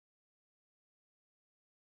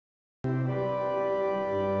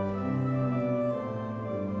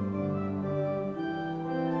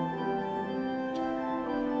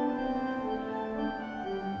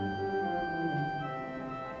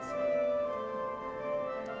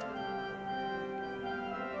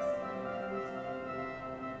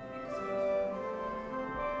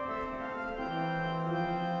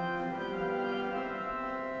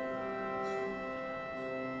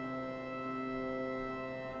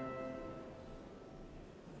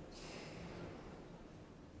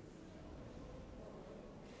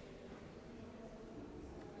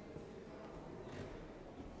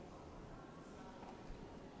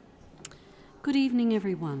Good evening,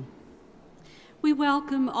 everyone. We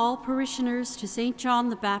welcome all parishioners to St. John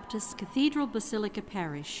the Baptist Cathedral Basilica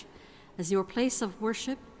Parish as your place of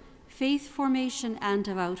worship, faith formation, and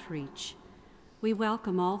of outreach. We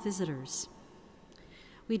welcome all visitors.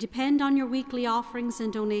 We depend on your weekly offerings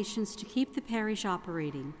and donations to keep the parish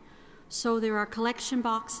operating, so there are collection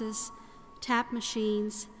boxes, tap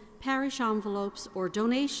machines, parish envelopes, or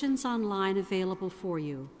donations online available for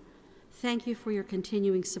you. Thank you for your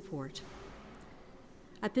continuing support.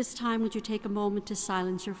 At this time, would you take a moment to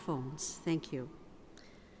silence your phones? Thank you.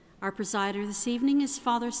 Our presider this evening is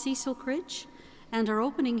Father Cecil Critch, and our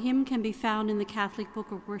opening hymn can be found in the Catholic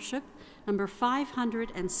Book of Worship, number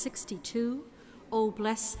 562, O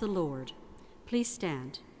Bless the Lord. Please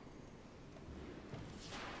stand.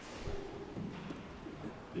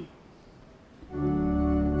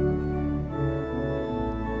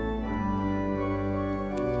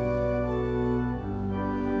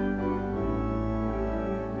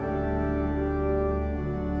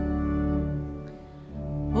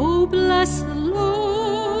 Bless the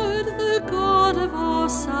Lord, the God of our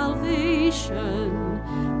salvation,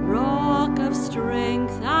 rock of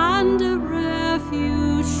strength and a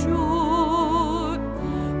refuge sure.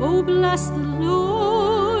 Oh, bless the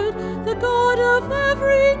Lord, the God of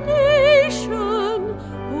every nation,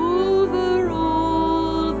 over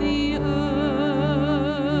all the earth.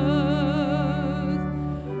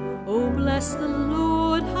 Oh, bless the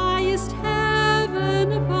Lord, highest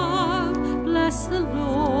heaven above, bless the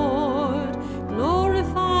Lord,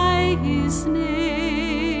 glorify his name.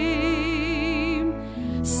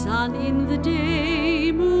 Sun in the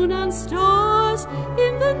day, moon and stars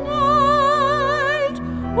in the night,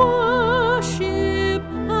 worship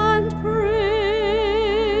and praise.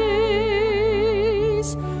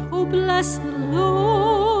 Oh, bless the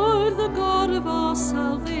Lord, the God of our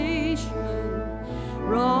salvation,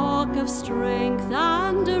 rock of strength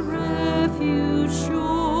and a refuge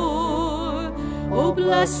sure. Oh,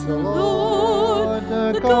 bless the Lord,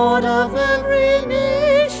 the God of every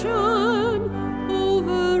nation,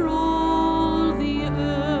 over all the earth.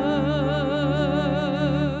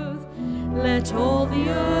 Let all the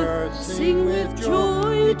earth sing with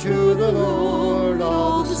joy to the Lord,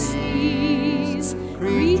 all the seas,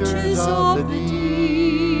 creatures of the deep.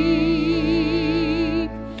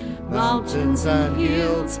 Mountains and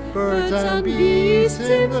hills, birds and beasts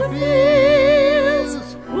in the fields,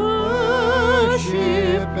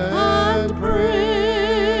 worship and praise.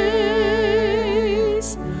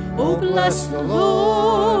 Oh, bless the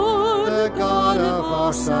Lord, the God of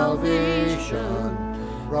our salvation,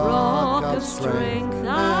 rock of strength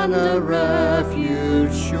and a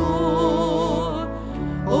refuge sure.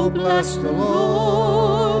 Oh, bless the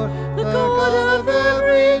Lord, the God of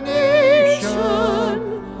every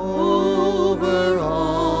nation, over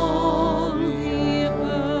all the earth.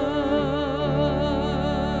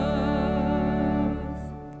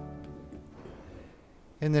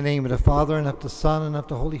 In the name of the Father, and of the Son, and of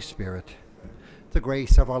the Holy Spirit, the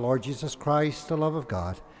grace of our Lord Jesus Christ, the love of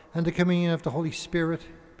God, and the communion of the Holy Spirit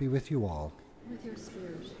be with you all. With your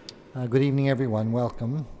spirit. Good evening, everyone.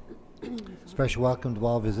 Welcome. Special welcome to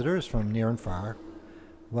all visitors from near and far.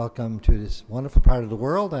 Welcome to this wonderful part of the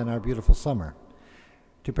world and our beautiful summer.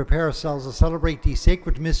 To prepare ourselves to celebrate these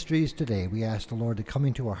sacred mysteries today, we ask the Lord to come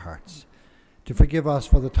into our hearts, to forgive us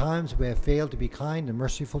for the times we have failed to be kind and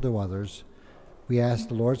merciful to others. We ask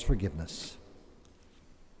the Lord's forgiveness.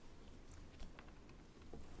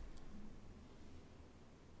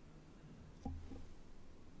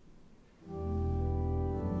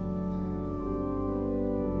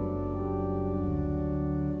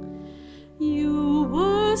 You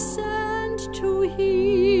were sent to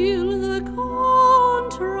heal the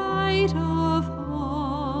contrite of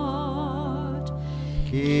heart.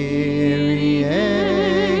 Kyrie eleison,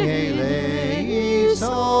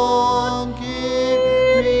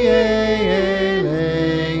 Kyrie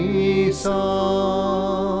eleison.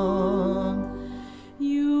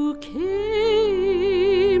 You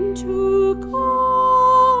came to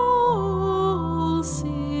call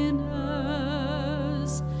sinners.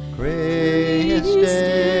 Christe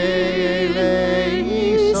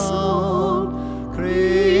eleison,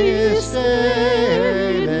 Christe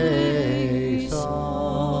eleison.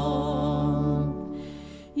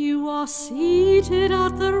 You are seated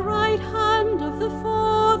at the right hand of the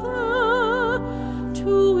Father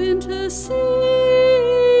to intercede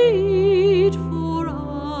for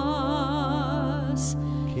us.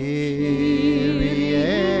 Kyrie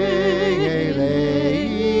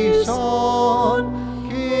eleison,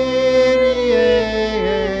 Kyrie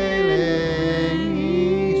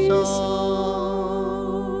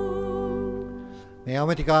eleison. May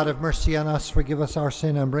Almighty God God, have mercy on us, forgive us our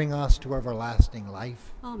sin, and bring us to everlasting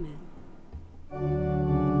life. Amen.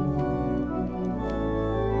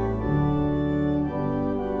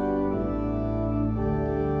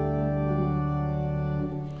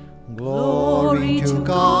 Glory to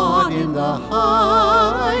God in the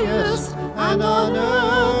highest, and on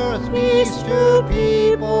earth peace to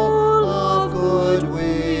people of good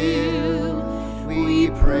will. We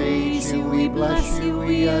praise you, we bless you,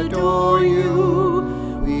 we adore you,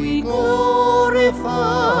 we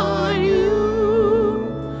glorify you.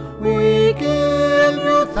 We give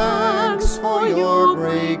you thanks for your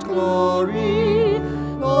great glory,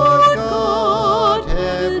 Lord God,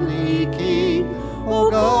 heavenly King, O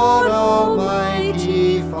God,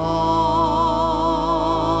 Almighty Father.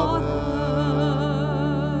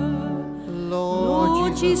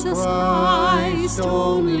 Lord Jesus Christ,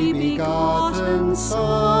 only begotten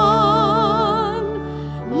Son,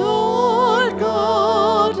 Lord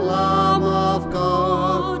God, Lamb of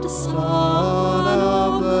God, Son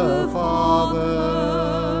of the Father,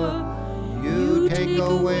 you take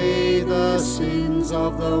away the sins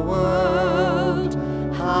of the world.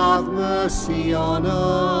 Have mercy on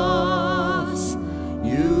us.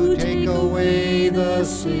 You take away the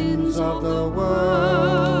sins of the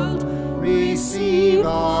world. Receive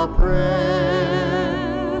our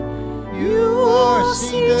prayer. You are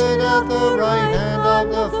seated at the right hand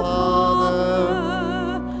of the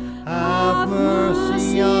Father. Have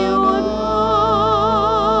mercy on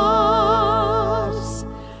us.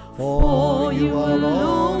 For you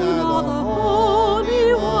alone are the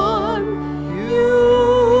Holy One.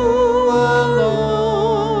 You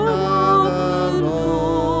alone are the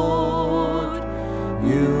Lord.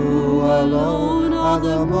 You alone are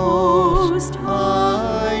the Most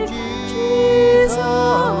High,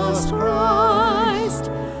 Jesus Christ,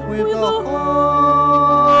 with the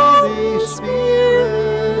Holy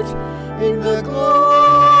Spirit, in the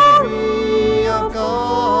glory of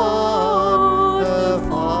God the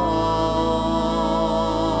Father.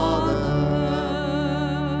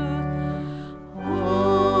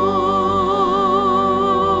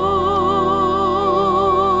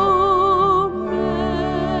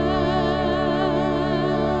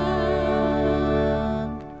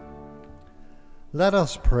 Let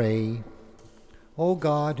us pray. O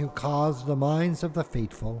God, who caused the minds of the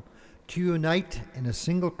faithful to unite in a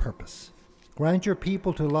single purpose, grant your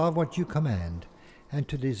people to love what you command and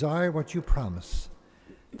to desire what you promise,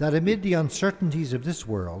 that amid the uncertainties of this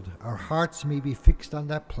world, our hearts may be fixed on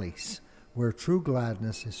that place where true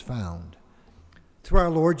gladness is found. Through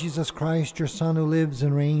our Lord Jesus Christ, your Son, who lives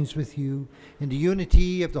and reigns with you in the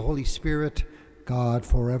unity of the Holy Spirit, God,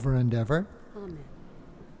 forever and ever. Amen.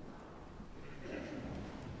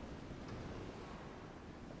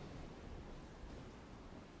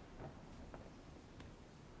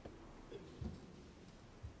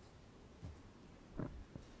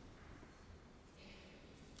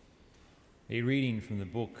 A reading from the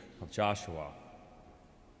book of Joshua.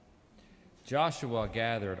 Joshua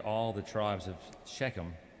gathered all the tribes of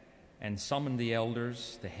Shechem and summoned the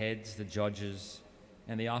elders, the heads, the judges,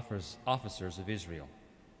 and the officers of Israel.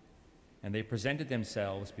 And they presented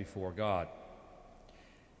themselves before God.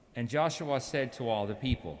 And Joshua said to all the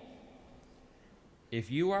people,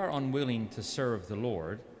 "If you are unwilling to serve the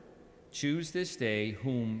Lord, choose this day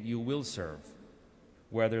whom you will serve,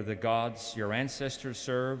 whether the gods your ancestors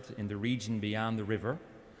served in the region beyond the river,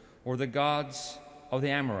 or the gods of the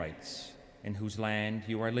Amorites, in whose land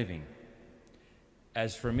you are living.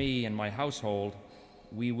 As for me and my household,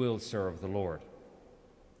 we will serve the Lord."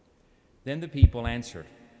 Then the people answered,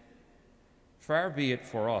 "Far be it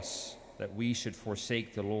for us that we should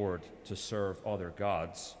forsake the Lord to serve other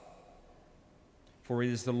gods. For it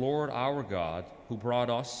is the Lord our God who brought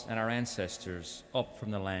us and our ancestors up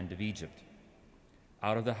from the land of Egypt,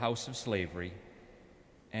 out of the house of slavery,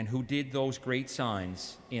 and who did those great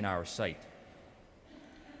signs in our sight.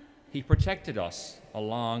 He protected us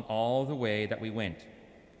along all the way that we went,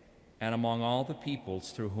 and among all the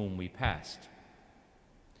peoples through whom we passed.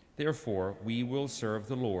 Therefore we will serve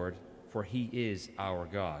the Lord, for he is our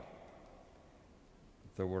God."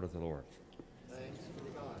 The word of the Lord. Thanks be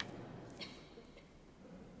to God.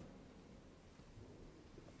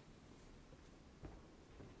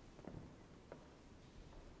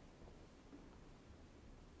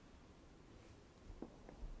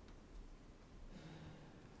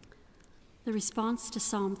 The response to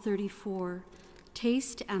Psalm 34,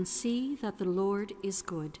 "Taste and see that the Lord is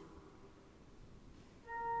good."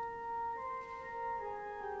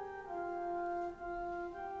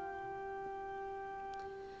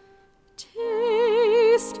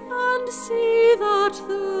 Taste and see that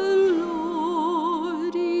the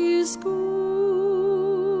Lord is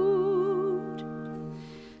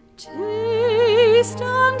Taste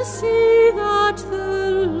and see that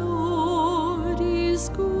the Lord is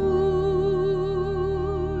good.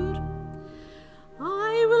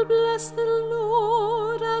 I will bless the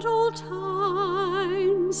Lord at all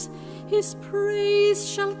times. His praise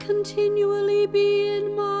shall continually be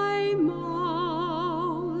in my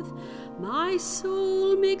mouth. My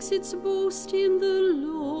soul makes its boast in the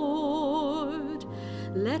Lord.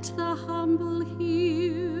 Let the humble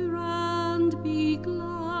hear and be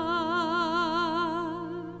glad.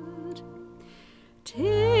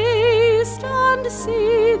 Taste and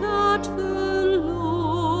see that the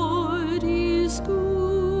Lord is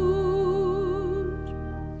good.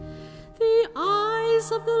 The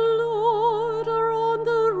eyes of the Lord are on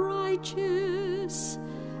the righteous,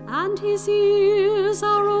 and his ears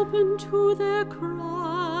are open to their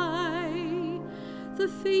cry. The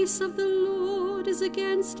face of the Lord is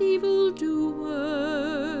against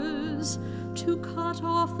evildoers, to cut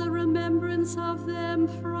off the remembrance of them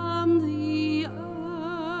from the earth.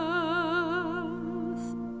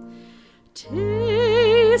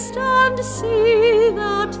 Taste and see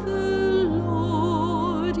that the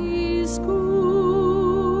Lord is good.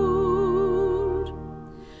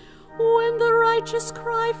 When the righteous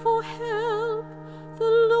cry for help,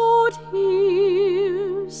 the Lord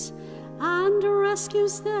hears and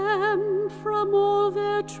rescues them from all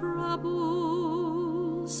their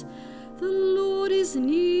troubles. The Lord is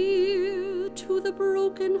near to the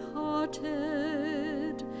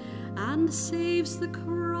broken-hearted and saves the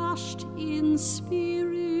crushed in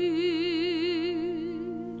spirit.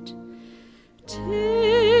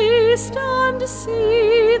 Taste and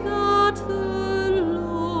see that the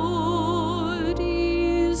Lord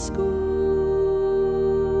is good.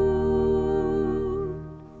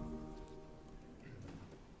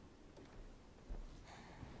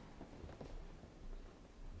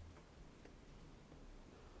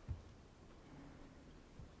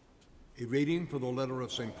 A reading from the letter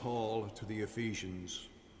of St. Paul to the Ephesians.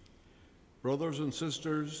 Brothers and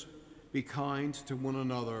sisters, be kind to one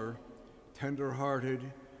another, tender-hearted,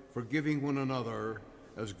 forgiving one another,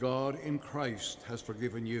 as God in Christ has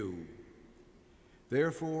forgiven you.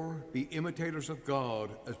 Therefore, be imitators of God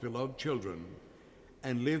as beloved children,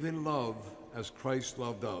 and live in love as Christ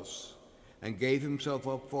loved us, and gave himself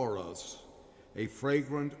up for us, a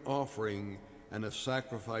fragrant offering and a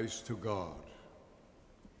sacrifice to God.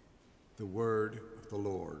 The word of the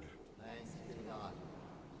Lord. Thanks be to God.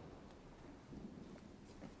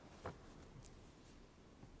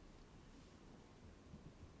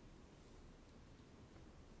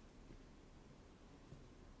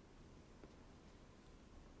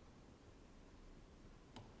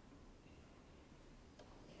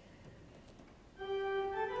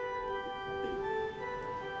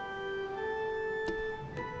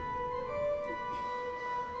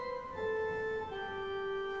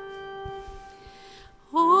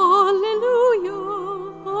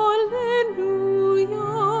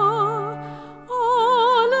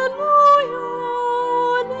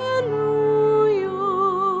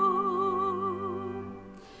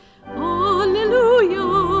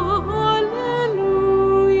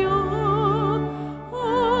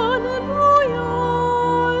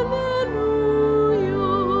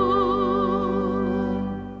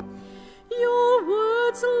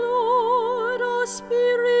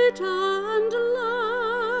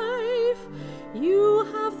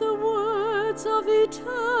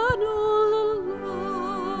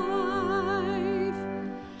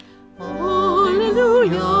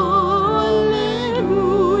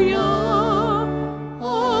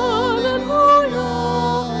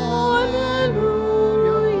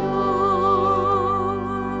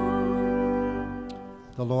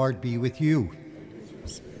 The Lord be with you.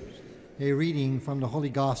 A reading from the Holy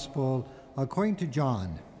Gospel according to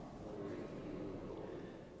John.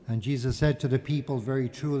 And Jesus said to the people, very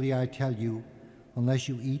truly I tell you, unless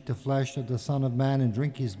you eat the flesh of the Son of Man and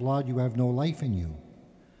drink his blood, you have no life in you.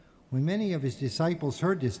 When many of his disciples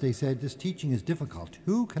heard this, they said, this teaching is difficult.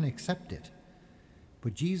 Who can accept it?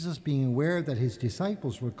 But Jesus, being aware that his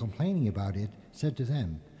disciples were complaining about it, said to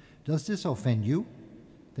them, does this offend you?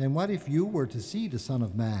 Then what if you were to see the Son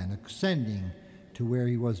of Man ascending to where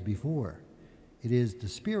he was before? It is the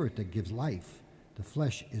Spirit that gives life. The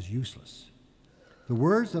flesh is useless. The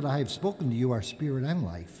words that I have spoken to you are spirit and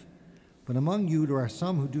life. But among you there are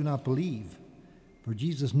some who do not believe. For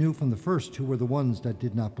Jesus knew from the first who were the ones that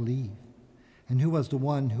did not believe, and who was the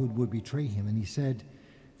one who would betray him. And he said,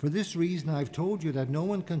 for this reason I have told you that no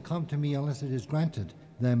one can come to me unless it is granted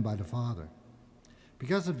them by the Father.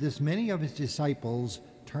 Because of this, many of his disciples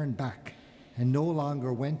turned back and no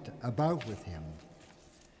longer went about with him.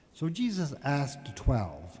 So Jesus asked the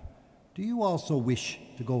 12, do you also wish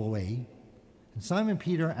to go away? And Simon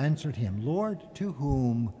Peter answered him, Lord, to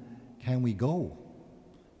whom can we go?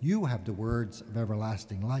 You have the words of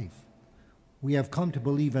everlasting life. We have come to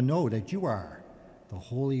believe and know that you are the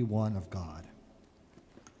Holy One of God.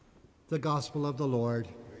 The Gospel of the Lord.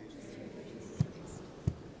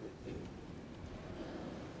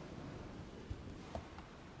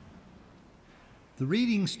 The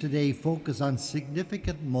readings today focus on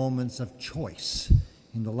significant moments of choice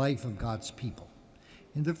in the life of God's people.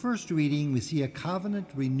 In the first reading, we see a covenant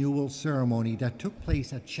renewal ceremony that took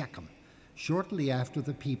place at Shechem shortly after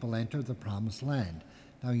the people entered the Promised Land.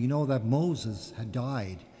 Now, you know that Moses had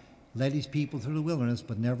died, led his people through the wilderness,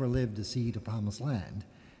 but never lived to see the Promised Land.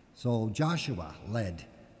 So Joshua led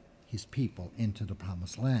his people into the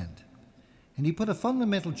Promised Land. And he put a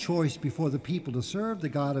fundamental choice before the people to serve the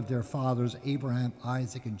God of their fathers, Abraham,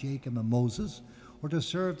 Isaac, and Jacob, and Moses, or to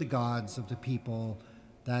serve the gods of the people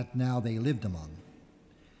that now they lived among.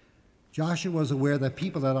 Joshua was aware that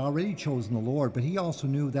people had already chosen the Lord, but he also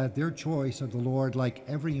knew that their choice of the Lord, like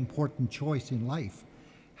every important choice in life,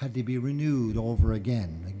 had to be renewed over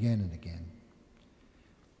again and again.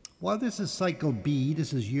 While this is cycle B,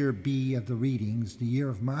 this is year B of the readings, the year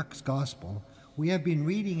of Mark's Gospel, we have been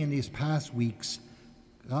reading in these past weeks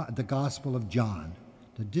the Gospel of John,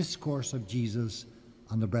 the discourse of Jesus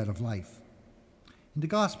on the bread of life. In the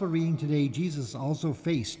Gospel reading today, Jesus also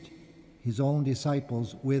faced his own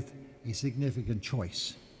disciples with a significant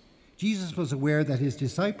choice. Jesus was aware that his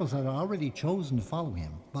disciples had already chosen to follow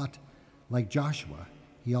him, but like Joshua,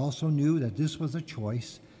 he also knew that this was a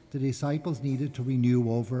choice the disciples needed to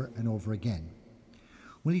renew over and over again.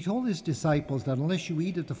 When he told his disciples that unless you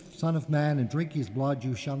eat of the Son of Man and drink his blood,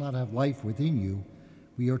 you shall not have life within you,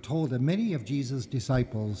 we are told that many of Jesus'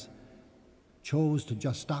 disciples chose to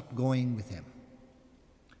just stop going with him.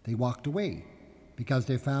 They walked away because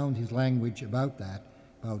they found his language about that,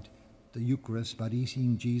 about the Eucharist, about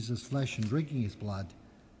eating Jesus' flesh and drinking his blood,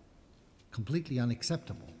 completely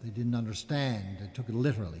unacceptable. They didn't understand. They took it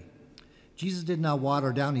literally. Jesus did not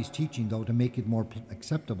water down his teaching, though, to make it more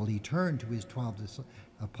acceptable. He turned to his 12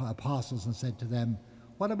 apostles and said to them,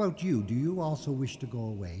 what about you? Do you also wish to go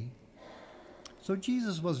away? So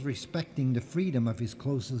Jesus was respecting the freedom of his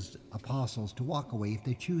closest apostles to walk away if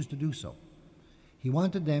they choose to do so. He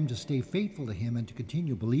wanted them to stay faithful to him and to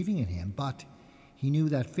continue believing in him, but he knew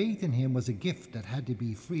that faith in him was a gift that had to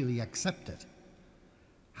be freely accepted.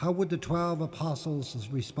 How would the 12 apostles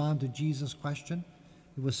respond to Jesus' question?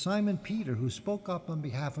 It was Simon Peter who spoke up on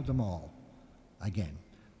behalf of them all. Again,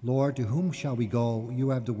 Lord, to whom shall we go? You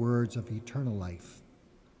have the words of eternal life.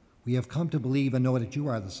 We have come to believe and know that you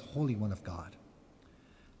are the Holy One of God.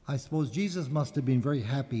 I suppose Jesus must have been very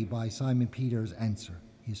happy by Simon Peter's answer,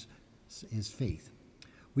 his faith.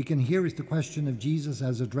 We can hear the question of Jesus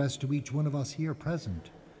as addressed to each one of us here present.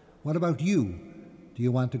 What about you? Do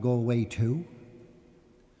you want to go away too?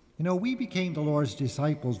 You know, we became the Lord's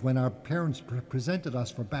disciples when our parents presented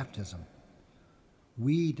us for baptism.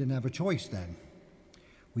 We didn't have a choice then.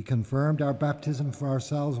 We confirmed our baptism for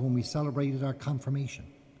ourselves when we celebrated our confirmation.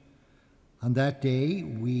 On that day,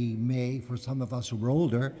 we may, for some of us who were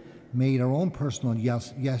older, made our own personal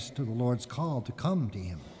yes to the Lord's call to come to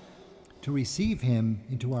him, to receive him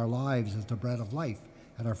into our lives as the bread of life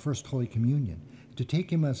at our first Holy Communion, to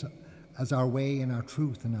take him as our way and our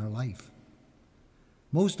truth and our life.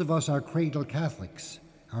 Most of us are cradle Catholics.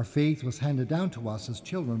 Our faith was handed down to us as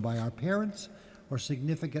children by our parents or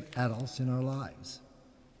significant adults in our lives.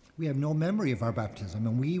 We have no memory of our baptism,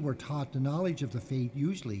 and we were taught the knowledge of the faith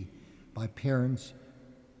usually by parents,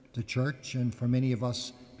 the church, and for many of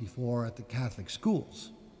us before at the Catholic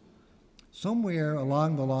schools. Somewhere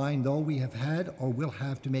along the line, though, we have had or will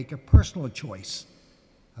have to make a personal choice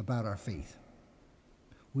about our faith.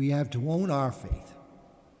 We have to own our faith.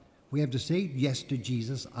 We have to say yes to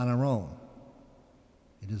Jesus on our own.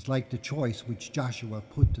 It is like the choice which Joshua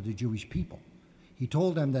put to the Jewish people. He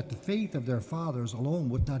told them that the faith of their fathers alone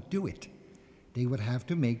would not do it. They would have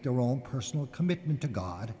to make their own personal commitment to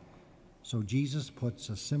God. So Jesus puts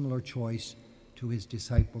a similar choice to his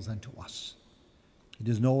disciples and to us. It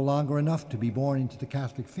is no longer enough to be born into the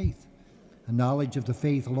Catholic faith. A knowledge of the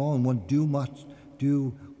faith alone won't do much.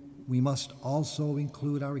 We must also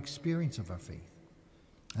include our experience of our faith.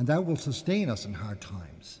 And that will sustain us in hard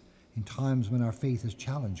times, in times when our faith is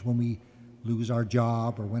challenged, when we lose our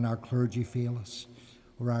job, or when our clergy fail us,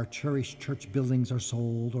 or our cherished church buildings are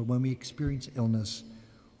sold, or when we experience illness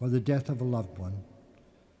or the death of a loved one.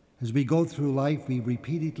 As we go through life, we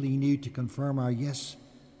repeatedly need to confirm our yes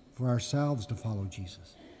for ourselves to follow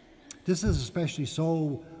Jesus. This is especially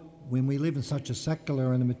so when we live in such a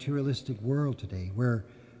secular and a materialistic world today, where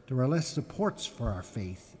there are less supports for our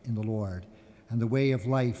faith in the Lord and the way of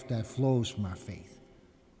life that flows from our faith.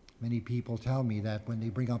 Many people tell me that when they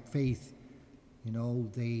bring up faith,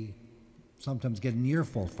 they sometimes get an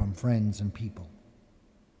earful from friends and people.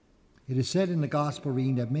 It is said in the gospel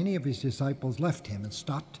reading that many of his disciples left him and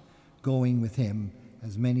stopped going with him,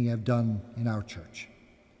 as many have done in our church.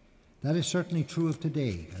 That is certainly true of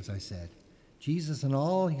today, as I said. Jesus and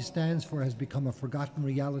all he stands for has become a forgotten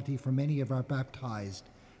reality for many of our baptized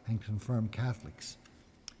and confirmed Catholics.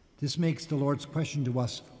 This makes the Lord's question to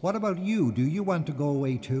us, what about you? Do you want to go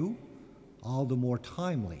away too? All the more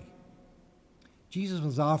timely. Jesus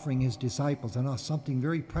was offering his disciples and us something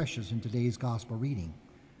very precious in today's gospel reading.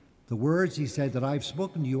 The words he said that I've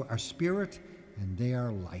spoken to you are spirit and they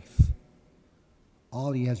are life.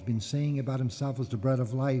 All he has been saying about himself is the bread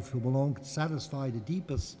of life, who alone can satisfy the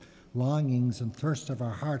deepest longings and thirsts of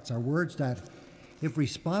our hearts, are words that, if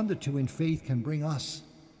responded to in faith, can bring us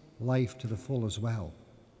life to the full as well.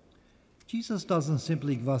 Jesus doesn't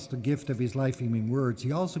simply give us the gift of his life-giving words,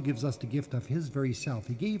 he also gives us the gift of his very self.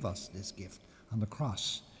 He gave us this gift on the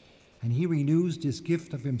cross, and he renews this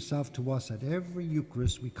gift of himself to us at every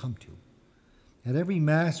Eucharist we come to. At every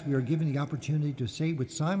Mass, we are given the opportunity to say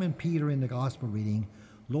with Simon Peter in the Gospel reading,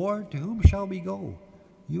 Lord, to whom shall we go?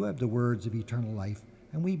 You have the words of eternal life,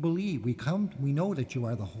 and we believe, we know that you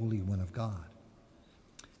are the Holy One of God.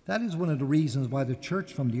 That is one of the reasons why the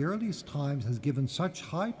Church from the earliest times has given such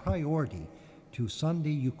high priority to Sunday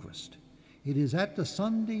Eucharist. It is at the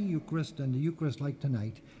Sunday Eucharist and the Eucharist like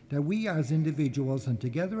tonight that we as individuals and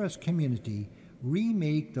together as community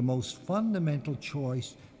remake the most fundamental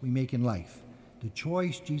choice we make in life, the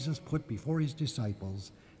choice Jesus put before his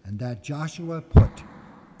disciples and that Joshua put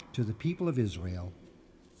to the people of Israel.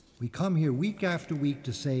 We come here week after week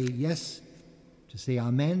to say yes, to say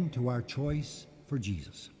amen to our choice for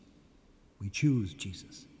Jesus. We choose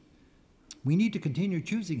Jesus. We need to continue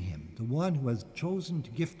choosing him, the one who has chosen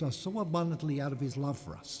to gift us so abundantly out of his love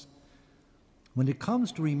for us. When it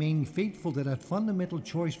comes to remaining faithful to that fundamental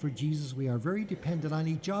choice for Jesus, we are very dependent on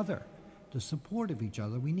each other, the support of each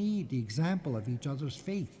other. We need the example of each other's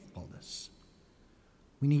faithfulness.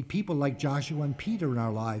 We need people like Joshua and Peter in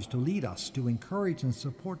our lives to lead us, to encourage and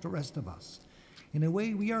support the rest of us. In a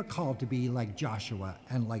way, we are called to be like Joshua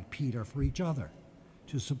and like Peter for each other,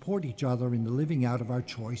 to support each other in the living out of our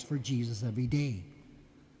choice for Jesus every day.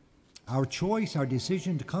 Our choice, our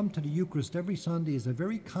decision to come to the Eucharist every Sunday is a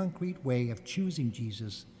very concrete way of choosing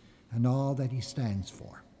Jesus and all that he stands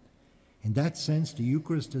for. In that sense, the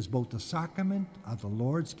Eucharist is both the sacrament of the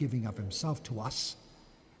Lord's giving of himself to us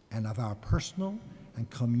and of our personal and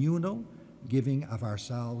communal giving of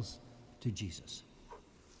ourselves to Jesus.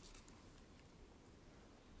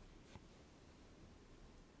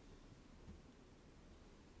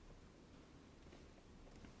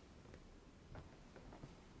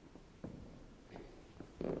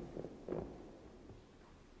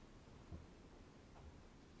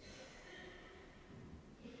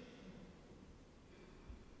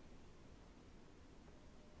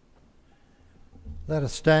 Let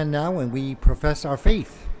us stand now and we profess our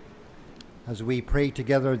faith as we pray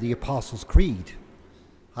together the Apostles' Creed.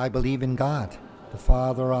 I believe in God, the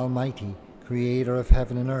Father Almighty, creator of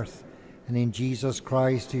heaven and earth, and in Jesus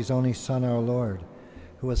Christ, his only Son, our Lord,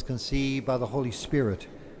 who was conceived by the Holy Spirit,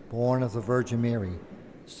 born of the Virgin Mary,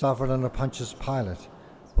 suffered under Pontius Pilate,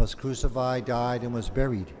 was crucified, died, and was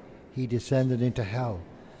buried. He descended into hell.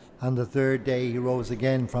 On the third day he rose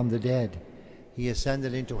again from the dead. He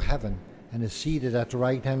ascended into heaven and is seated at the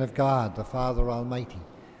right hand of God, the Father Almighty.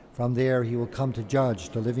 From there he will come to judge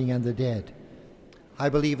the living and the dead. I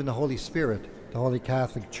believe in the Holy Spirit, the Holy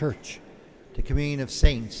Catholic Church, the communion of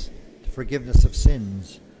saints, the forgiveness of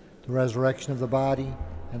sins, the resurrection of the body,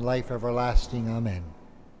 and life everlasting. Amen.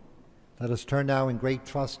 Let us turn now in great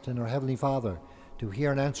trust in our Heavenly Father to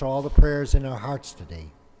hear and answer all the prayers in our hearts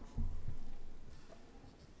today.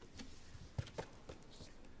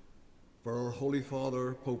 For our Holy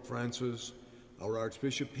Father, Pope Francis, our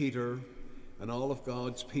Archbishop Peter, and all of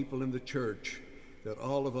God's people in the Church, that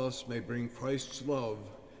all of us may bring Christ's love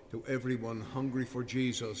to everyone hungry for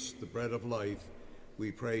Jesus, the bread of life,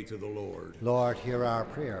 we pray to the Lord. Lord, hear our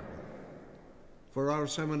prayer. For our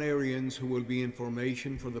seminarians who will be in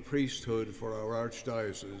formation for the priesthood for our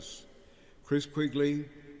Archdiocese, Chris Quigley,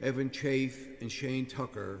 Evan Chafe, and Shane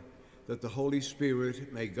Tucker, that the Holy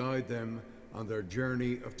Spirit may guide them on their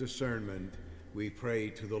journey of discernment, we pray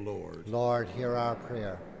to the Lord. Lord, hear our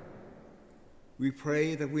prayer. We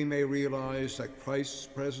pray that we may realize that Christ's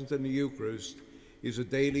presence in the Eucharist is a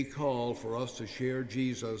daily call for us to share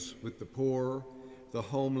Jesus with the poor, the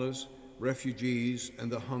homeless, refugees,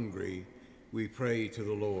 and the hungry. we pray to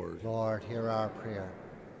the Lord. Lord, hear our prayer.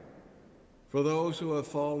 For those who have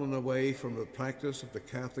fallen away from the practice of the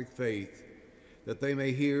Catholic faith, that they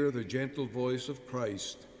may hear the gentle voice of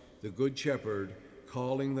Christ, the Good Shepherd,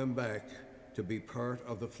 calling them back to be part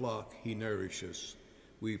of the flock he nourishes,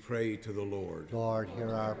 we pray to the Lord. Lord,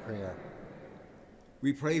 hear our prayer.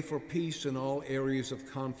 We pray for peace in all areas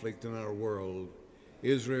of conflict in our world,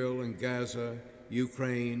 Israel and Gaza,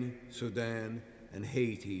 Ukraine, Sudan, and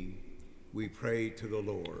Haiti. We pray to the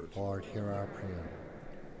Lord. Lord, hear our prayer.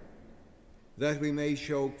 That we may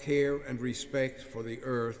show care and respect for the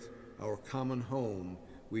earth, our common home,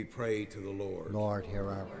 we pray to the Lord. Lord, hear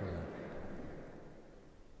our prayer.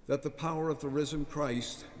 That the power of the risen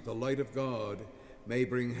Christ, the light of God, may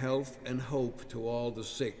bring health and hope to all the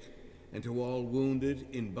sick and to all wounded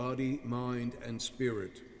in body, mind, and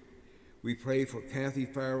spirit. We pray for Kathy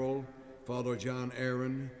Farrell, Father John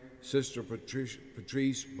Aaron, Sister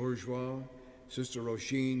Patrice Bourgeois, Sister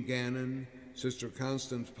Roisin Gannon, Sister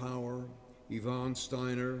Constance Power, Yvonne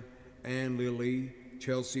Steiner, Anne Lilly,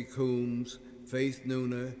 Chelsea Coombs, Faith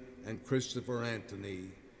Nuna, and Christopher Anthony.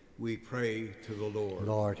 We pray to the Lord.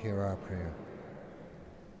 Lord, hear our prayer.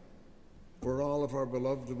 For all of our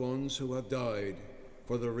beloved ones who have died,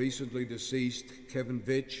 for the recently deceased Kevin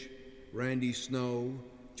Vitch, Randy Snow,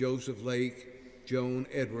 Joseph Lake, Joan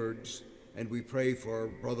Edwards, and we pray for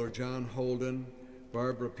Brother John Holden,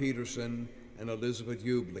 Barbara Peterson, and Elizabeth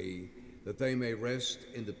Ubley, that they may rest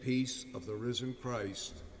in the peace of the risen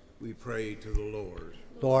Christ. We pray to the Lord.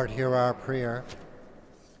 Lord, hear our prayer.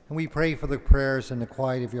 And we pray for the prayers in the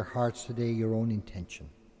quiet of your hearts today, your own intention.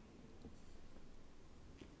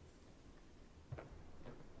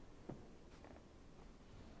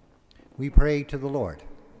 We pray to the Lord.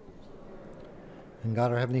 And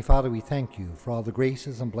God, our Heavenly Father, we thank you for all the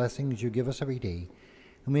graces and blessings you give us every day.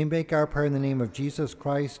 And we make our prayer in the name of Jesus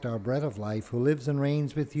Christ, our bread of life, who lives and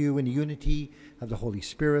reigns with you in the unity of the Holy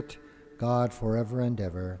Spirit, God, forever and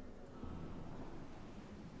ever.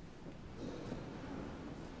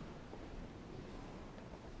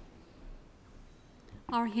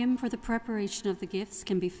 Our hymn for the preparation of the gifts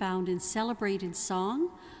can be found in Celebrated Song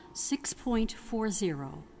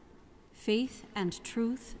 6.40. Faith and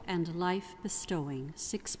Truth and Life Bestowing,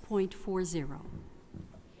 6.40.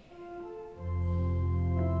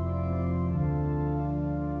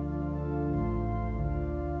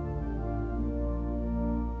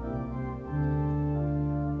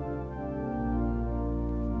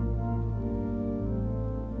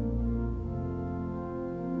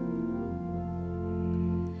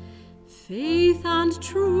 Faith and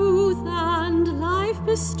truth and life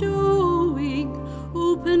bestowing,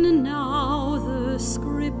 open now the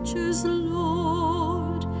Scriptures,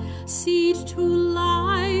 Lord. Seed to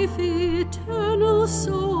life, eternal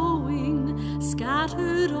sowing,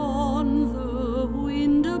 scattered on the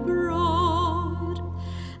wind abroad.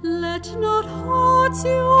 Let not hearts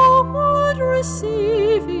your word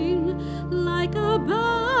receiving, like a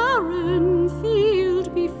barren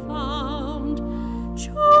field be found,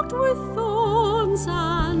 choked with thorns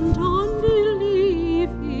and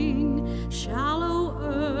unbelieving, shallow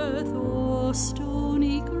earth or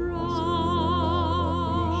stony ground.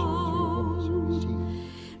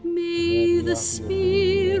 May the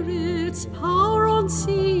Spirit's power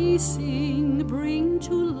unceasing bring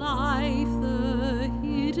to life the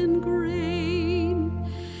hidden grain,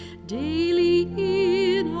 daily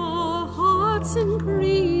in our hearts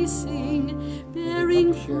increasing,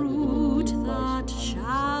 bearing fruit that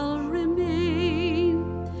shall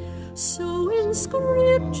remain. So in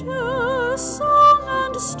Scripture, song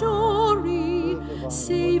and story,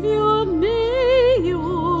 Savior, may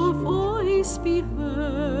your voice be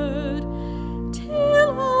heard, till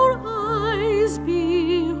our eyes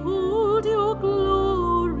behold your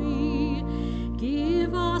glory.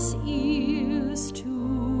 Give us ears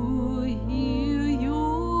to hear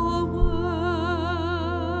your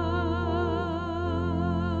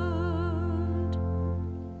word.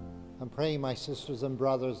 I'm praying, my sisters and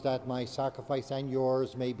brothers, that my sacrifice and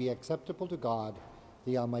yours may be acceptable to God,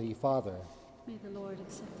 the Almighty Father. May the Lord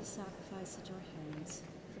accept the sacrifice at your hands,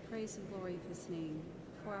 for the praise and glory of his name,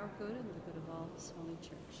 for our good and the good of all his holy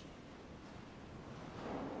church.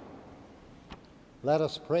 Let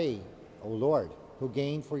us pray, O Lord, who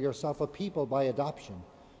gained for yourself a people by adoption,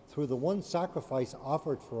 through the one sacrifice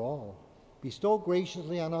offered for all. Bestow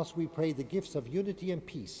graciously on us, we pray, the gifts of unity and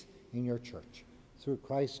peace in your church. Through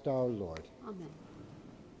Christ our Lord. Amen.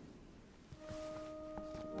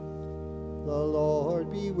 The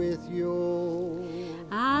Lord be with you.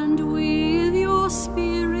 And with your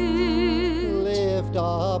spirit, Lift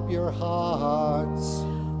up your hearts.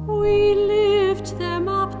 we lift them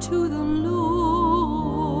up to the Lord.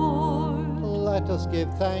 Let us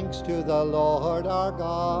give thanks to the Lord our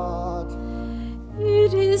God.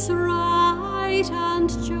 It is right and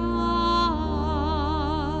just.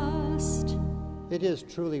 It is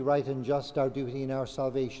truly right and just, our duty and our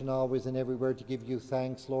salvation, always and everywhere to give you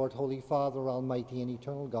thanks, Lord, Holy Father, Almighty and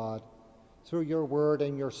eternal God. Through your word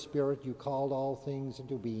and your spirit you called all things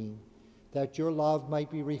into being, that your love might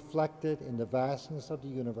be reflected in the vastness of the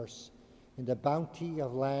universe, in the bounty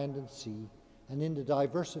of land and sea, and in the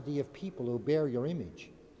diversity of people who bear your image.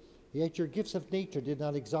 Yet your gifts of nature did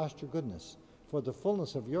not exhaust your goodness, for the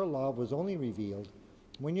fullness of your love was only revealed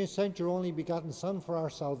when you sent your only begotten Son for our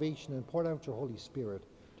salvation and poured out your Holy Spirit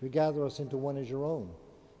to gather us into one as your own.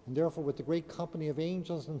 And therefore with the great company of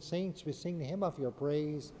angels and saints we sing the hymn of your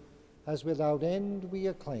praise, as without end we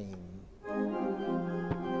acclaim.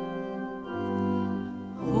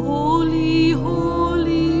 Holy,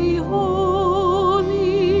 holy,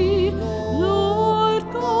 holy, Lord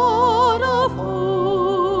God of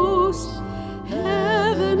hosts,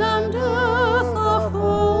 heaven and earth are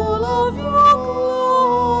full of your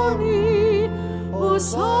glory.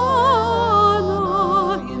 Hosanna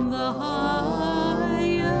in the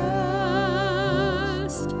highest.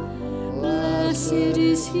 Blessed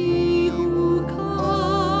is he who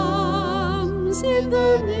comes in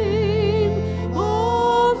the name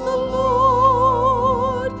of the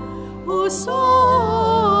Lord.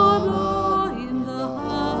 Hosanna in the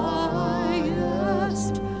highest.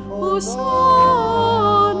 Hosanna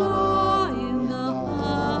in the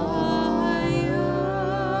highest.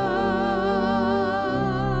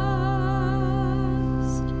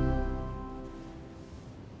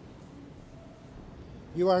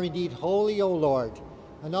 You are indeed holy, O Lord,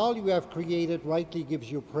 and all you have created rightly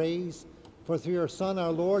gives you praise. For through your Son,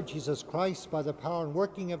 our Lord Jesus Christ, by the power and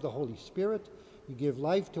working of the Holy Spirit, you give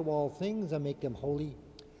life to all things and make them holy.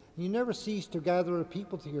 And you never cease to gather a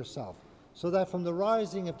people to yourself, so that from the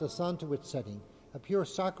rising of the sun to its setting, a pure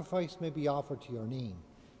sacrifice may be offered to your name.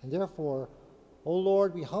 And therefore, O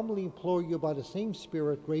Lord, we humbly implore you by the same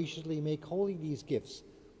Spirit graciously make holy these gifts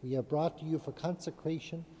we have brought to you for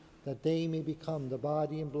consecration, that they may become the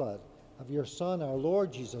body and blood of your Son, our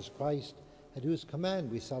Lord Jesus Christ, at whose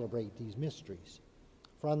command we celebrate these mysteries.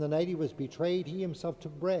 For on the night he was betrayed, he himself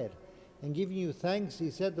took bread, and giving you thanks,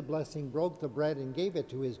 he said the blessing, broke the bread, and gave it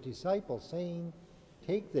to his disciples, saying,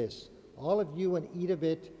 "Take this, all of you, and eat of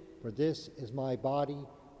it, for this is my body,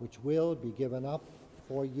 which will be given up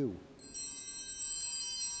for you."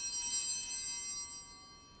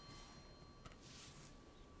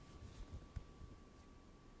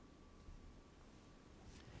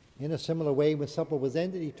 In a similar way, when supper was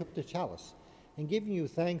ended, he took the chalice, and giving you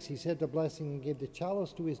thanks, he said the blessing and gave the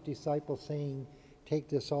chalice to his disciples, saying, "Take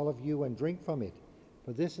this, all of you, and drink from it,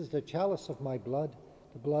 for this is the chalice of my blood,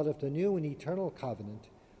 the blood of the new and eternal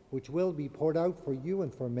covenant, which will be poured out for you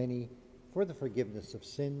and for many for the forgiveness of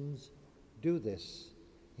sins. Do this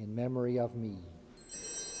in memory of me."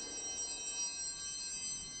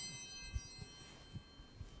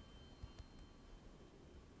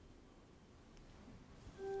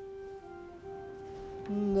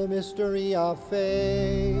 The mystery of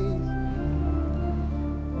faith.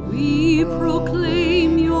 We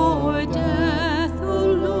proclaim your death, O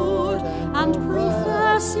Lord, and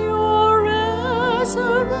profess your resurrection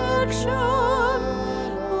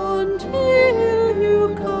until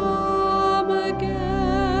you come again.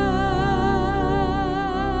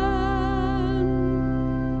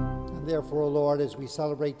 And therefore, O Lord, as we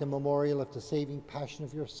celebrate the memorial of the saving passion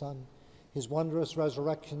of your Son, his wondrous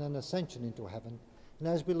resurrection and ascension into heaven, and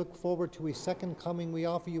as we look forward to his second coming, we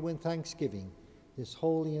offer you in thanksgiving this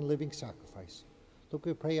holy and living sacrifice. Look,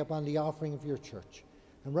 we pray, upon the offering of your church,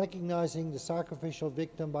 and recognizing the sacrificial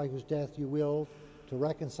victim by whose death you will to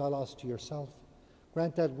reconcile us to yourself,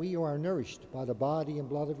 grant that we who are nourished by the body and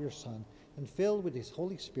blood of your Son and filled with his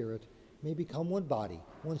Holy Spirit may become one body,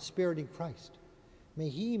 one spirit in Christ. May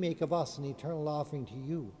he make of us an eternal offering to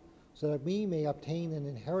you, so that we may obtain an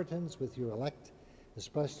inheritance with your elect,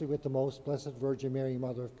 especially with the most blessed Virgin Mary,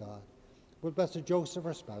 Mother of God, with blessed Joseph,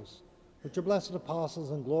 her spouse, with your blessed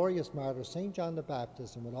apostles and glorious martyrs, St. John the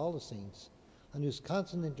Baptist, and with all the saints, on whose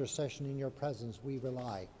constant intercession in your presence we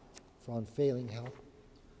rely for unfailing help.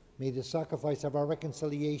 May the sacrifice of our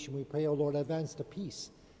reconciliation, we pray, O Lord, advance the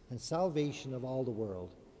peace and salvation of all the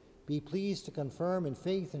world. Be pleased to confirm in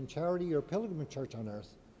faith and charity your pilgrim church on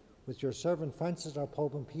earth, with your servant Francis, our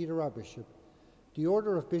Pope, and Peter, our Bishop, the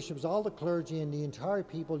order of bishops, all the clergy, and the entire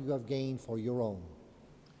people you have gained for your own.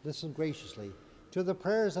 Listen graciously to the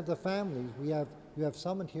prayers of the families you have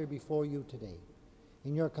summoned here before you today.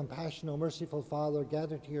 In your compassion, O merciful Father,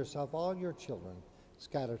 gather to yourself all your children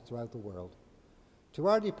scattered throughout the world. To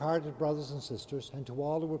our departed brothers and sisters, and to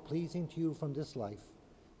all who were pleasing to you from this life,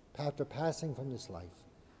 after passing from this life,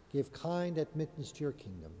 give kind admittance to your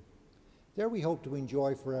kingdom. There we hope to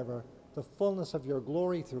enjoy forever the fullness of your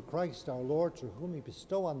glory through Christ our Lord, through whom you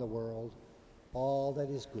bestow on the world all that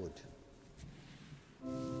is good.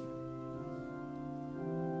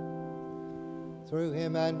 Through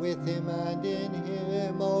him and with him and in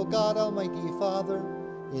him, O God, Almighty Father,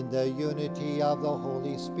 in the unity of the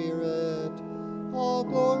Holy Spirit, all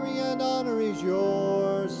glory and honor is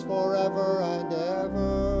yours forever and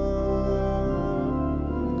ever.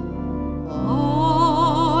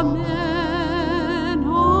 Amen.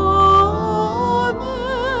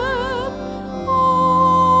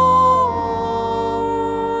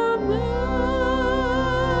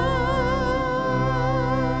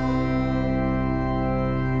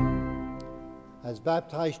 As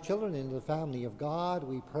baptized children into the family of God,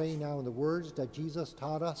 we pray now in the words that Jesus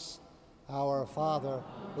taught us. Our Father,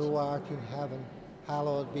 who art in heaven,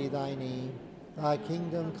 hallowed be thy name. Thy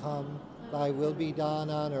kingdom come, thy will be done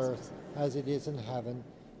on earth as it is in heaven.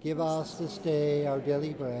 Give us this day our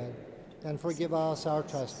daily bread, and forgive us our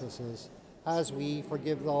trespasses, as we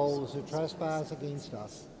forgive those who trespass against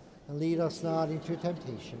us. And lead us not into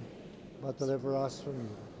temptation, but deliver us from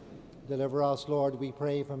evil. Deliver us, Lord, we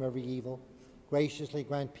pray, from every evil. Graciously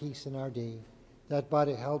grant peace in our day, that by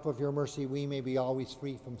the help of your mercy we may be always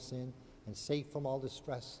free from sin and safe from all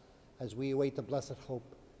distress, as we await the blessed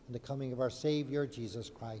hope and the coming of our Savior, Jesus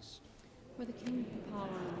Christ. For the kingdom, the power,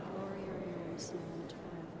 and the glory are yours, now and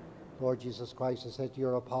forever. Lord Jesus Christ has said to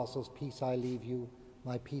your apostles, peace I leave you,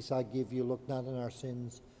 my peace I give you. Look not on our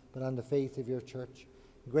sins, but on the faith of your church.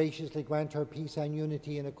 Graciously grant her peace and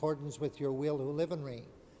unity in accordance with your will, who live and reign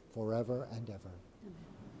forever and ever. Amen.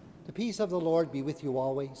 The peace of the Lord be with you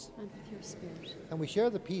always. And with your spirit. And we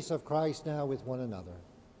share the peace of Christ now with one another.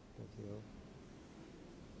 With you.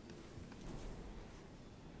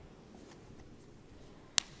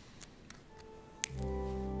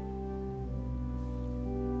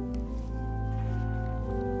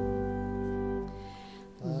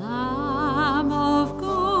 Lamb of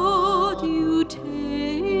God, you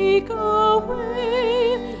take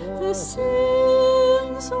away the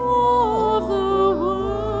sins of the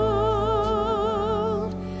world.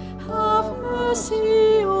 Have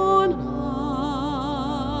mercy on us.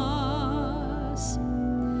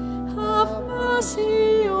 Have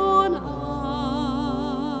mercy on us.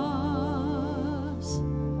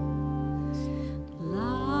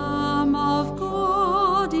 Lamb of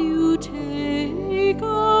God, you take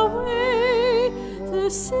away the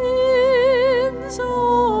sins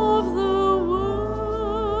of the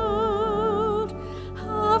world.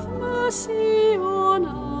 Have mercy on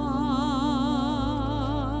us.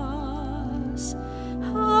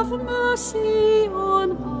 Have mercy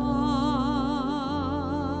on us.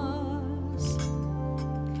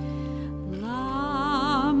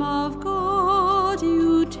 Lamb of God,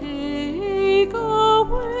 you take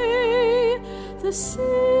away the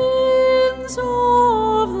sins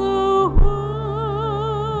of the world.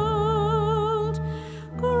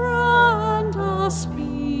 Grant us peace.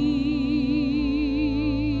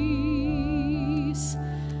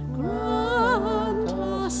 Grant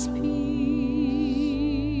us peace.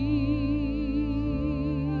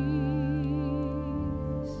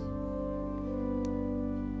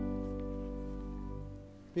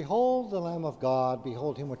 Behold the Lamb of God,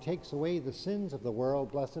 behold him who takes away the sins of the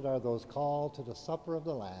world. Blessed are those called to the supper of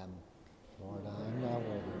the Lamb. Lord, I am not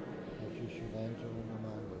worthy that you should enter into my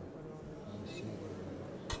room and receive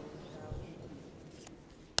the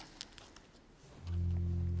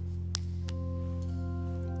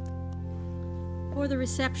For the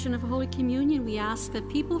reception of Holy Communion, we ask that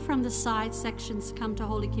people from the side sections come to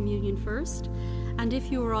Holy Communion first. And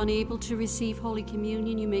if you are unable to receive Holy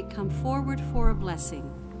Communion, you may come forward for a blessing.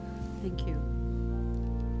 Thank you.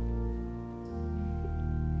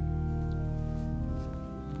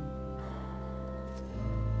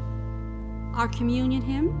 Our communion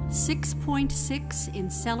hymn, 6.6 in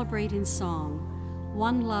Celebrating Song,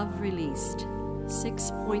 One Love Released,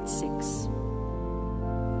 6.6.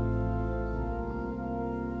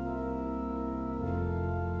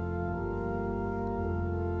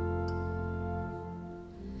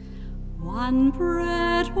 One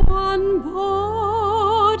bread, one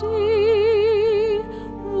body,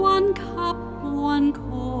 one cup, one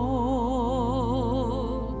call,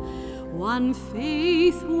 one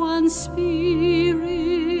faith, one spirit,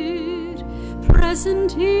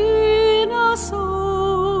 present in us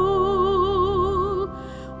all,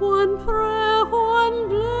 one prayer, one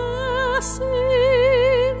blessing,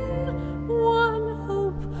 one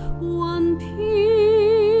hope, one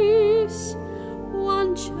peace,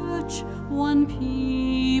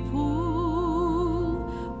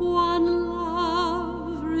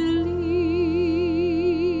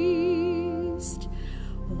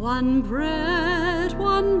 one bread,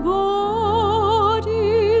 one body,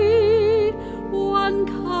 one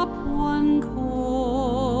cup, one call,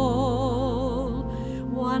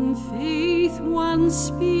 one faith, one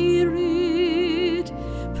spirit,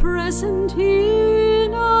 present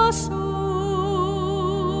in us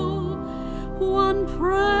all, one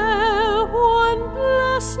prayer, one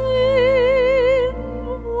blessing,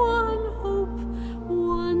 one hope,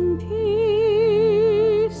 one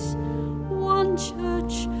peace, one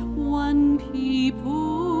church, one people,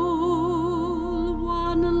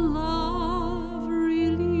 one love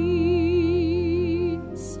released.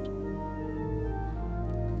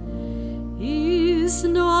 Is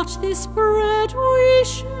not this bread we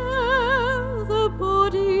share, the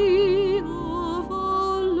body of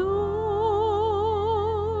our Lord?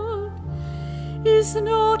 Is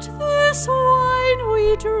not this wine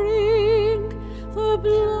we drink, the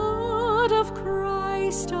blood of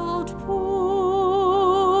Christ outpoured?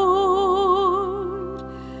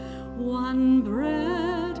 One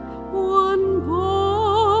bread, one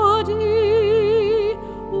body,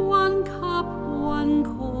 one cup, one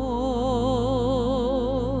call,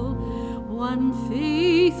 one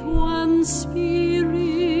faith, one spirit,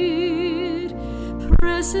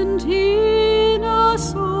 present in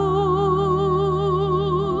us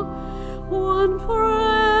all, one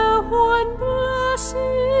prayer, one blessing,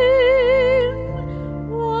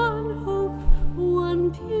 one hope,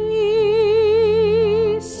 one peace,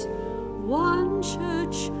 one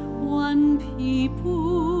church, one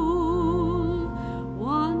people,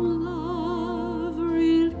 one love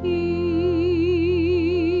released.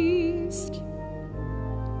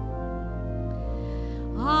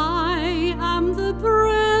 I am the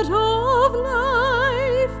bread of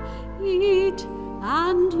life, eat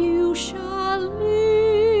and you shall live.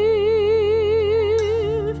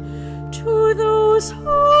 To those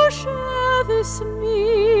who share this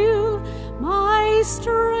meal, my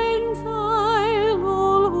strength I'll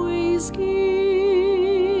always give.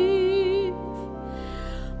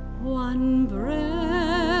 One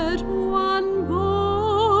bread, one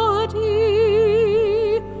body,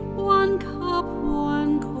 one cup,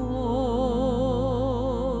 one call,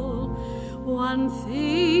 one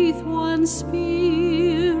faith, one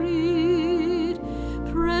spirit,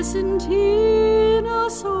 present in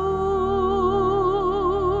us all,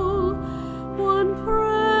 one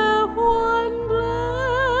prayer, one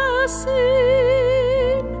blessing,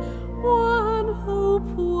 one hope,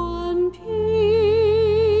 one peace,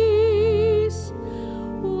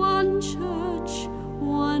 one church,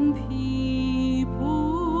 one people,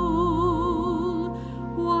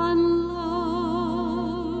 one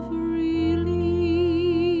love released.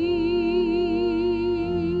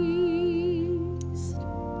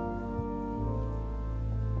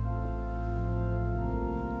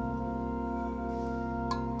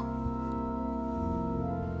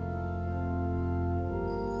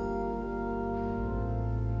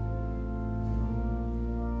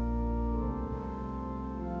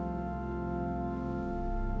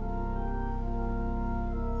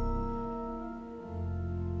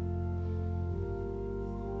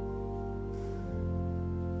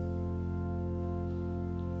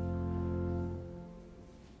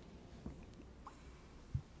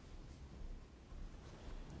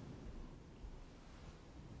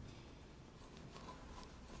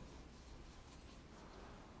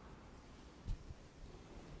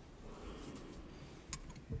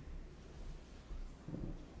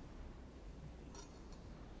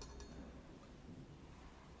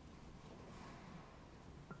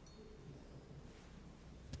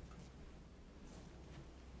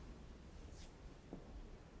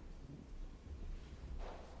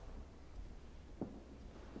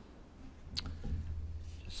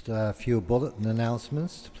 Just a few bulletin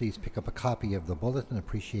announcements. Please pick up a copy of the bulletin.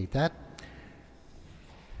 Appreciate that.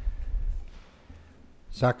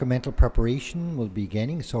 Sacramental preparation will be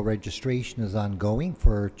beginning, so registration is ongoing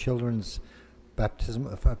for children's baptism,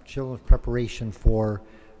 children's preparation for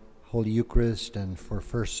Holy Eucharist and for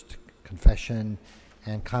First Confession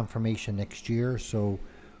and Confirmation next year. So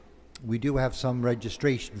we do have some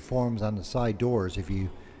registration forms on the side doors if you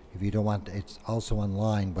don't want, it's also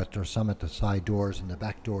online, but there's some at the side doors and the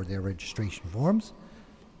back door, they're registration forms.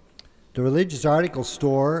 The religious article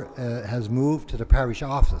store has moved to the parish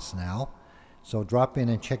office now, so drop in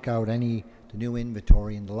and check out the new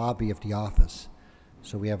inventory in the lobby of the office.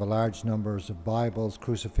 So we have a large numbers of Bibles,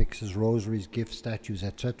 crucifixes, rosaries, gift statues,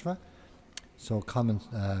 etc. So come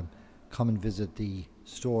and visit the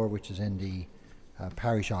store, which is in the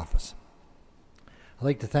parish office. I'd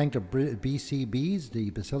like to thank the BCBs, the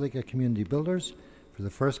Basilica Community Builders, for for the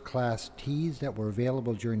first class teas that were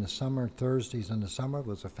available during the summer, Thursdays in the summer. It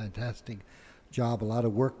was a fantastic job. A lot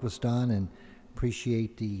of work was done, and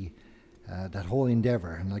appreciate that whole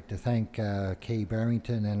endeavor. I'd like to thank Kay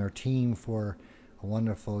Barrington and her team for a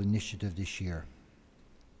wonderful initiative this year.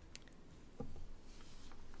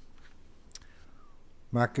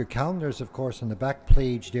 Mark your calendars, of course, on the back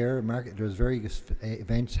page there. There's various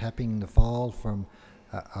events happening in the fall from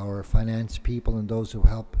our finance people and those who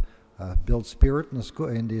help build spirit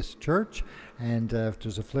in this church. And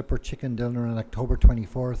there's a flipper chicken dinner on October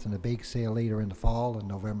 24th and a bake sale later in the fall on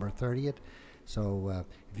November 30th. So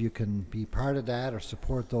if you can be part of that or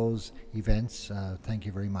support those events, thank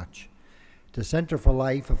you very much. The Center for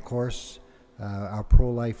Life, of course, our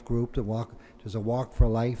pro-life group, there's a Walk for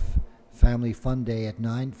Life Family Fun Day at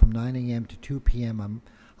from 9 a.m. to 2 p.m.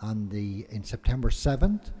 in September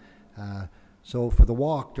 7th. So for the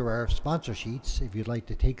walk, there are sponsor sheets if you'd like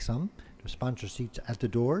to take some. There's sponsor sheets at the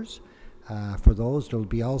doors. For those, there'll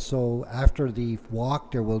be also, after the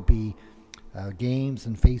walk, there will be games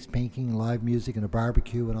and face painting, live music and a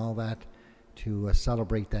barbecue and all that to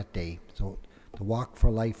celebrate that day. So the Walk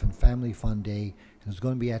for Life and Family Fun Day, and it's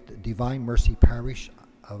going to be at Divine Mercy Parish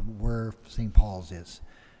where St. Paul's is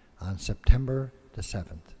on September the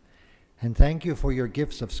 7th. And thank you for your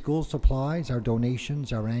gifts of school supplies, our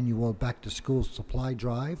donations, our annual back-to-school supply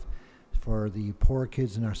drive for the poor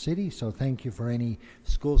kids in our city. So thank you for any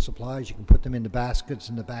school supplies. You can put them in the baskets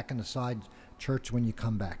in the back and the side church when you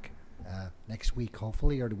come back. Next week,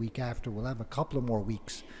 hopefully, or the week after. We'll have a couple of more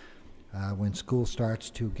weeks when school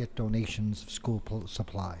starts to get donations of school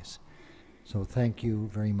supplies. So thank you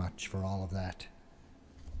very much for all of that.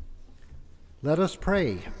 Let us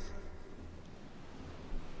pray.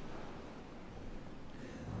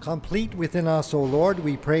 Complete within us, O Lord,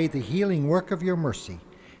 we pray, the healing work of your mercy,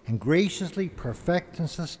 and graciously perfect and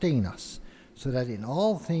sustain us, so that in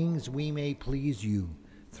all things we may please you,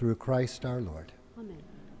 through Christ our Lord. Amen.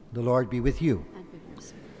 The Lord be with you. And with your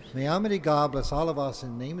spirit. May Almighty God bless all of us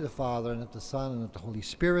in the name of the Father, and of the Son, and of the Holy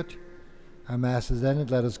Spirit. Our Mass is ended.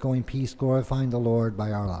 Let us go in peace, glorifying the Lord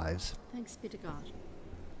by our lives. Thanks be to God.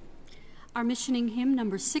 Our missioning hymn,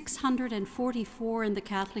 number 644 in the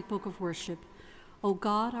Catholic Book of Worship, O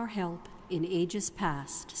God, our help in ages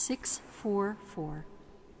past, 644.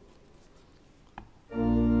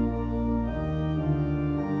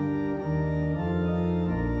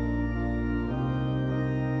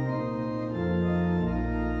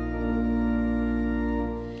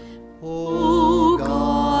 O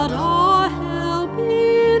God, our help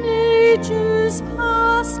in ages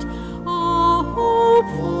past, our hope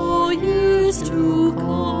for years to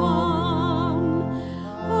come,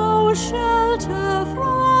 O shelter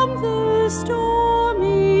from the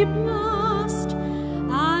stormy blast,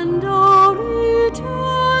 and our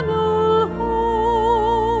eternal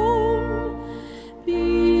home,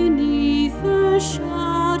 beneath the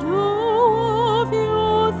shadow of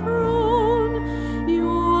your throne,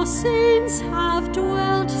 your saints have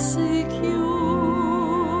dwelt secure.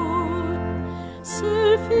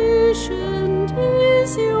 Sufficient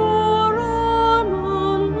is your arm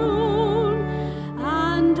alone,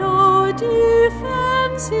 and our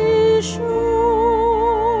defense is sure.